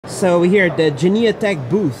So we're here at the Geniatech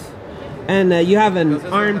booth, and you have an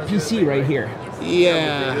ARM PC right here.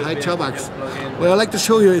 Yeah, hi Tomax. What I'd like to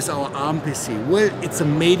show you is our ARM PC. Well, it's a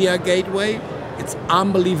media gateway. It's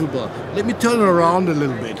unbelievable. Let me turn it around a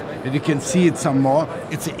little bit, and you can see it some more.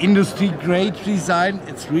 It's an industry-grade design.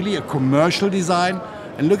 It's really a commercial design.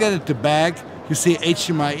 And look at it, the back. You see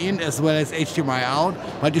HDMI in as well as HDMI out,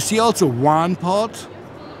 but you see also WAN port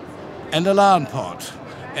and a LAN port.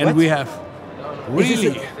 And what? We have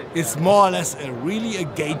really, it's more or less really a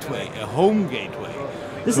gateway, a home gateway.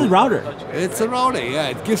 This is a router. It's a router, yeah.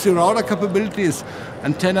 It gives you router capabilities,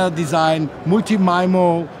 antenna design,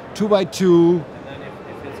 multi-Mimo, 2x2,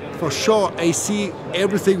 for sure AC,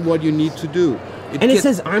 everything what you need to do. It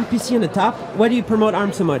says ARM PC on the top. Why do you promote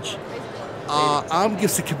ARM so much? ARM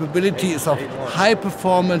gives the capabilities of high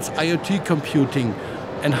performance IoT computing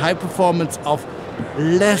and high performance of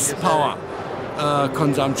less power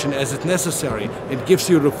consumption as it's necessary. It gives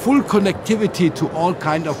you the full connectivity to all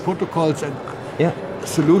kind of protocols and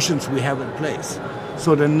solutions we have in place.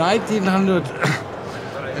 So the 1900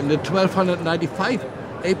 and the 1295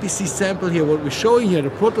 APC sample here, what we're showing here, the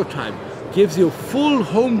prototype, gives you full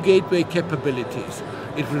home gateway capabilities.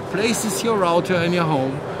 It replaces your router in your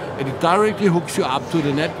home, and it directly hooks you up to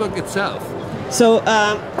the network itself. So,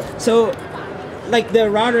 like the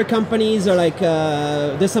router companies are like,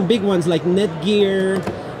 there's some big ones like Netgear,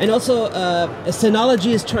 and also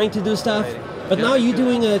Synology is trying to do stuff. But now you're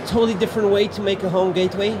doing a totally different way to make a home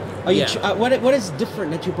gateway. Are you what is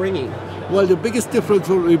different that you're bringing? Well, the biggest difference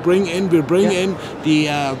what we bring in the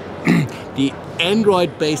the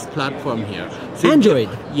Android-based platform here. So Android?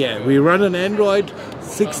 Yeah, we run an Android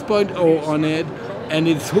 6.0 on it, and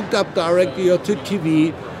it's hooked up directly to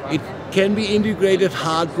TV. It can be integrated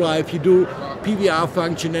hard drive. You do PVR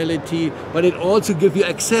functionality, but it also gives you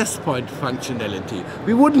access point functionality.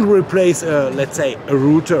 We wouldn't replace, let's say, a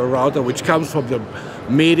router, which comes from the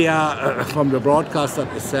media, from the broadcaster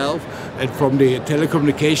itself, and from the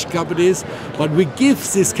telecommunication companies. But we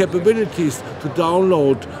give these capabilities to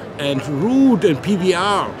download and route and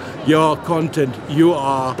PVR your content you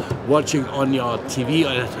are watching on your TV or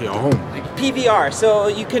at your home. PVR, so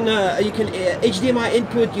you can HDMI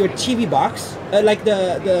input your TV box, like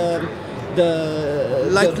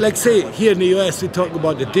like say here in the US we talk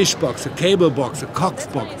about the dish box, a cable box, a cox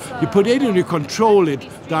box. You put it in and you control it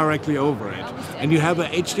directly over it. And you have a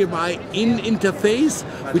HDMI in interface,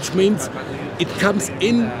 which means it comes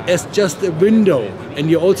in as just a window, and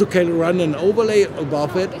you also can run an overlay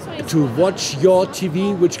above it to watch your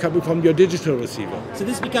TV, which comes from your digital receiver. So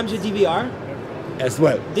this becomes your DVR? As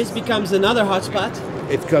well. This becomes another hotspot?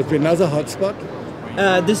 It could be another hotspot.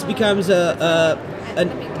 This becomes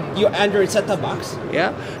your Android set-top box.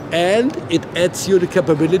 Yeah, and it adds you the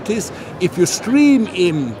capabilities. If you stream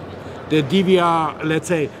in the DVR, let's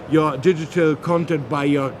say, your digital content by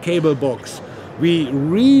your cable box, we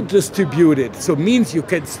redistribute it. So it means you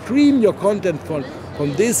can stream your content from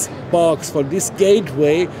this box, from this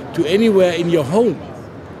gateway, to anywhere in your home.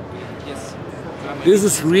 Yes. This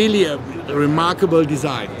is really a remarkable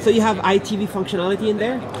design. So you have ITV functionality in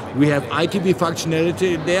there? We have ITV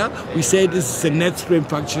functionality in there. We say this is a NetStream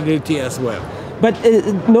functionality as well. But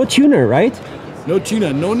no tuner, right? No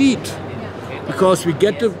tuner, no need. Because we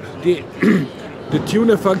get the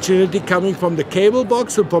tuner functionality coming from the cable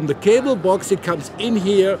box, and from the cable box it comes in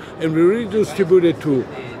here, and we redistribute it to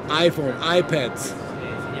iPhone, iPads,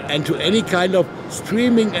 and to any kind of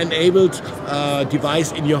streaming enabled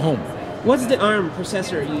device in your home. What's the ARM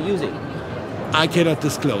processor you're using? I cannot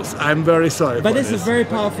disclose. I'm very sorry. But it's a very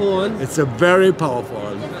powerful one. It's a very powerful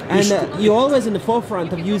one. And you're always in the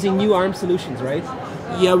forefront of using new ARM solutions, right?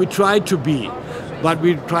 Yeah, we try to be, but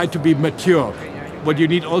we try to be mature. But you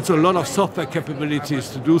need also a lot of software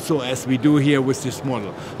capabilities to do so, as we do here with this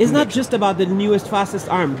model. It's not just about the newest, fastest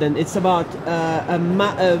ARM, then it's about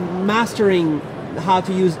mastering how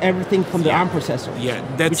to use everything from the ARM processor. Yeah,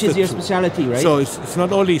 that's which is your specialty, right? So it's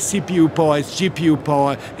not only CPU power, it's GPU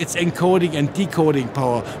power, it's encoding and decoding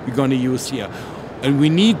power we're going to use here. And we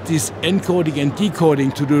need this encoding and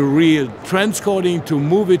decoding to do real transcoding to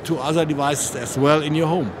move it to other devices as well in your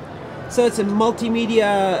home. So it's a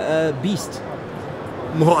multimedia beast.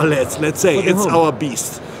 More or less, let's say it's our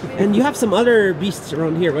beast. And you have some other beasts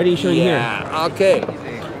around here. What are you showing here? Yeah, okay.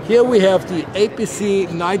 Here we have the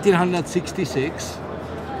APC1966.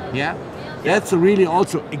 Yeah, that's really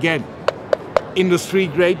also, again,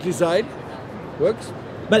 industry-grade design. Works.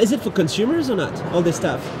 But is it for consumers or not, all this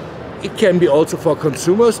stuff? It can be also for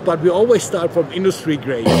consumers, but we always start from industry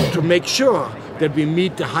grade to make sure that we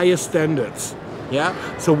meet the highest standards.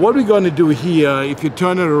 Yeah. So what we're going to do here, if you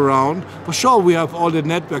turn it around, for sure we have all the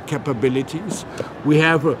network capabilities. We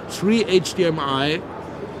have 3 HDMI.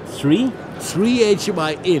 3? 3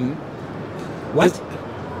 HDMI in. What?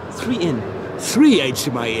 3 in. 3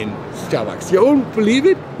 HDMI in Starbucks. You won't believe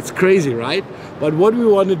it? It's crazy, right? But what we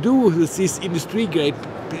want to do with this industry-grade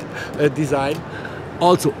design,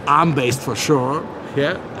 also ARM-based for sure,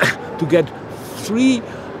 yeah, to get 3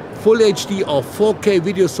 full HD or 4K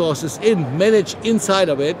video sources managed inside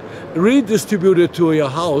of it, redistribute it to your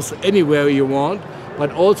house anywhere you want,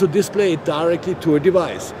 but also display it directly to a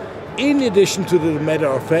device. In addition to the matter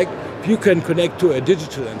of fact, you can connect to a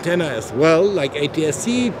digital antenna as well, like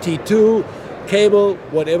ATSC, T2, cable,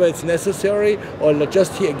 whatever is necessary, or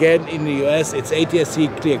just here again in the US, it's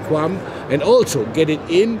ATSC clear QAM, and also get it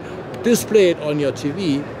in, display it on your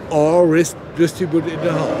TV, or distribute it in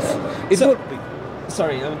the house.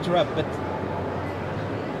 Sorry, I'll interrupt, but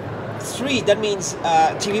 3, that means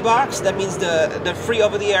TV box, that means the free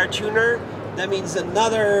over-the-air tuner, that means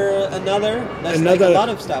another, that's like a lot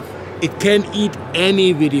of stuff. It can eat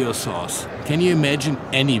any video source. Can you imagine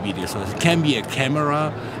any video source? It can be a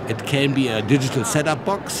camera, it can be a digital setup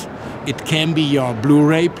box, it can be your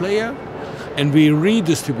Blu-ray player, and we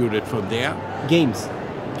redistribute it from there. Games.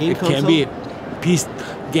 Game console? Can be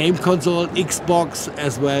game console, Xbox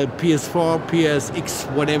as well, PS4, PSX,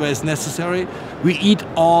 whatever is necessary. We eat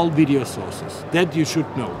all video sources. That you should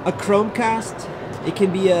know. A Chromecast, it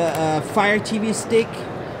can be a Fire TV stick.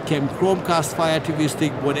 Can Chromecast, Fire TV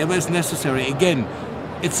stick, whatever is necessary. Again,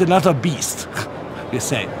 it's another beast, you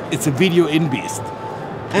say. It's a video in beast.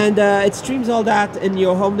 And it streams all that in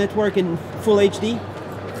your home network in full HD?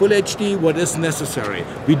 Full HD, what is necessary.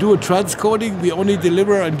 We do a transcoding, we only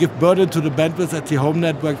deliver and give burden to the bandwidth at the home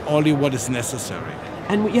network, only what is necessary.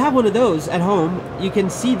 And when you have one of those at home, you can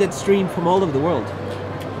see that stream from all over the world.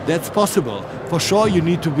 That's possible. For sure you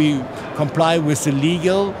need to comply with the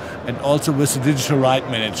legal and also with the digital right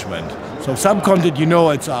management. So some content,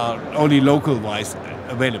 it's only local-wise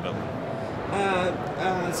available.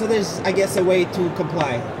 So there's, I guess, a way to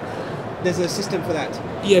comply. There's a system for that.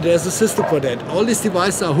 Yeah, there's a system for that. All these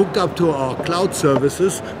devices are hooked up to our cloud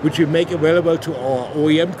services, which we make available to our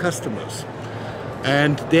OEM customers.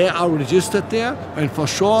 And they are registered there, and for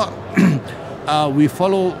sure, we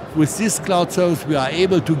follow with this cloud service, we are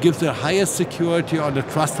able to give the highest security on the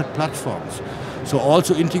trusted platforms. So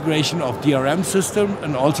also integration of DRM system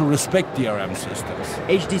and also respect DRM systems.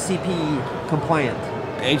 HDCP compliant.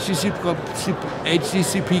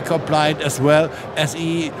 HDCP compliant as well as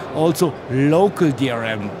also local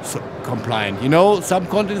DRM compliant. Some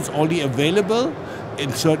content is only available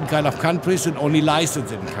in certain kind of countries and only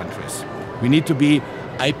licensed in countries. We need to be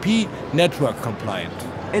IP network compliant.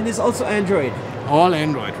 And there's also Android. All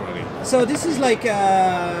Android, really. So this is like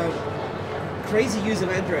a crazy use of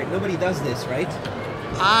Android. Nobody does this, right?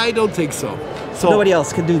 I don't think so. Nobody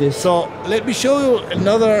else can do this. So let me show you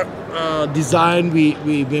another design we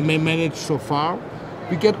may manage so far.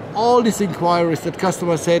 We get all these inquiries that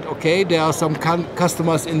customers said, okay, there are some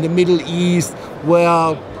customers in the Middle East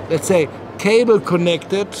where, let's say, cable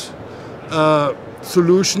connected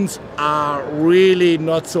solutions are really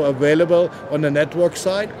not so available on the network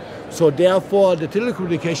side. So therefore, the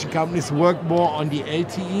telecommunication companies work more on the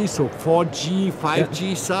LTE, so 4G,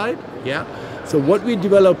 5G side. Yeah. So what we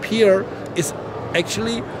develop here is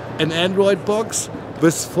actually an Android box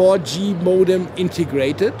with 4G modem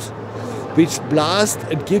integrated, which blast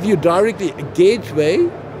and give you directly a gateway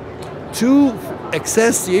to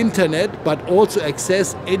access the internet, but also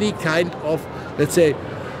access any kind of, let's say,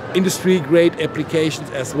 industry-grade applications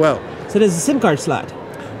as well. So there's a SIM card slot.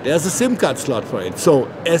 There's a SIM card slot for it. So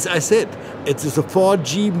as I said, it is a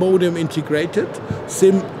 4G modem integrated,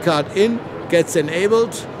 SIM card in, gets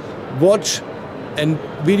enabled, watch and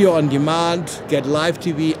video on demand, get live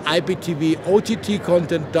TV, IPTV, OTT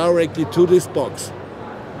content directly to this box.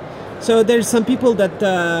 So there's some people that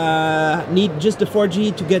need just the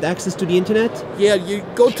 4G to get access to the internet? Yeah, you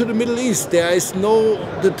go to the Middle East, the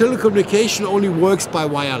telecommunication only works by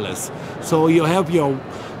wireless. So you have your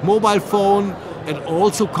mobile phone and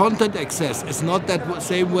also content access. It's not that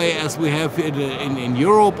same way as we have in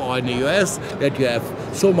Europe or in the US, that you have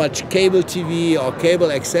so much cable TV or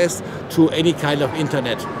cable access to any kind of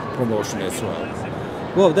internet promotion as well.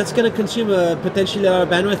 Well, that's going to consume potentially a lot of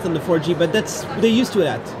bandwidth on the 4G, but they're used to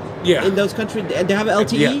that. Yeah. In those countries, and they have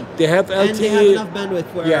LTE. Yeah, they have LTE. And they have enough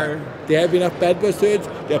bandwidth where... Yeah, they have enough bandwidth to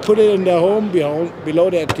it. They put it in their home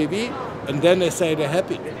below their TV, and then they say they're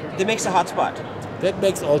happy. That makes a hotspot. That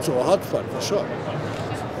makes also a hotspot, for sure.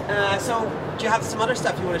 So, do you have some other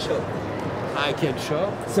stuff you want to show? I can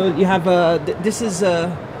show. So you have, this is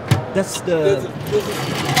That's the... This is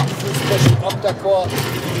a special octa-core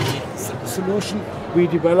solution we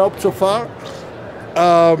developed so far,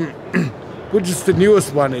 which is the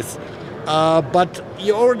newest one. But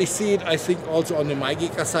you already see it, I think, also on the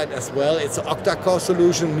MyGiga side as well. It's an octa-core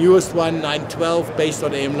solution, newest one, 912, based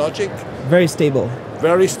on AM logic. Very stable.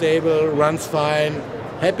 Very stable, runs fine,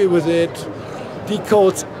 happy with it,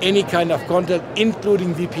 decodes any kind of content,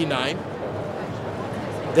 including VP9.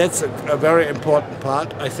 That's a very important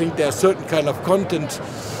part. I think there are certain kind of content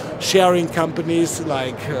sharing companies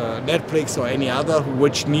like Netflix or any other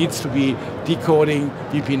which needs to be decoding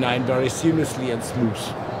VP9 very seamlessly and smooth.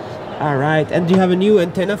 All right. And do you have a new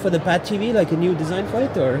antenna for the Pad TV, like a new design for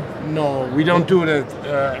it, or? No, we don't do that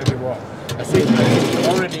anymore. I think you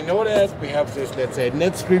already know that. We have this, let's say,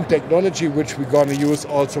 NetStream technology, which we're going to use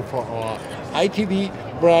also for our ITV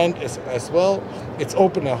brand as well. It's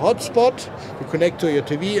open a hotspot. You connect to your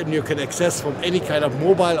TV and you can access from any kind of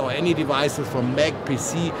mobile or any devices, from Mac,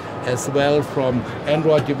 PC, as well from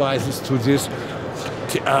Android devices to this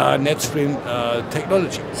NetStream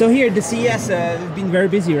technology. So here, the CES has been very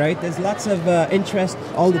busy, right? There's lots of interest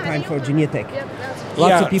all the time for Geniatech.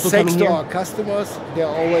 Lots of people thanks coming to here. our customers, they're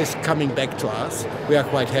always coming back to us. We are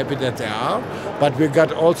quite happy that they are. But we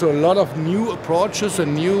got also a lot of new approaches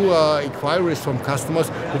and new inquiries from customers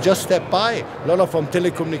who just step by. A lot of from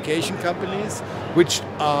telecommunication companies, which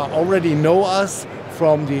already know us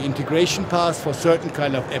from the integration paths for certain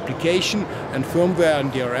kind of application and firmware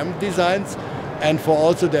and DRM designs, and for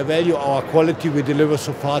also the value our quality we deliver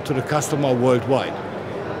so far to the customer worldwide.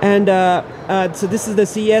 And so this is the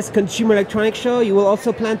CES Consumer Electronics Show. You will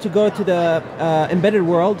also plan to go to the Embedded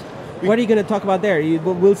World. What are you going to talk about there?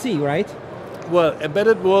 We'll see, right? Well,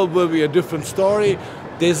 Embedded World will be a different story.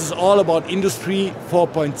 This is all about Industry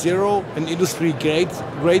 4.0 and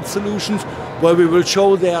industry-grade solutions, where we will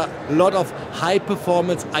show there a lot of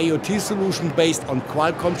high-performance IoT solutions based on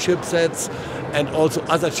Qualcomm chipsets and also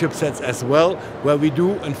other chipsets as well, where we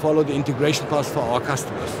do and follow the integration paths for our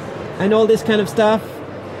customers. And all this kind of stuff,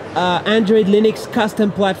 Android, Linux,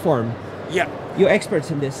 custom platform. Yeah. You're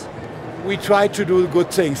experts in this. We try to do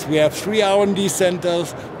good things. We have 3 R&D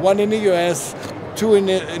centers, 1 in the US, 2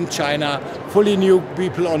 in China, fully new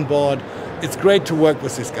people on board. It's great to work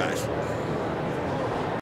with these guys.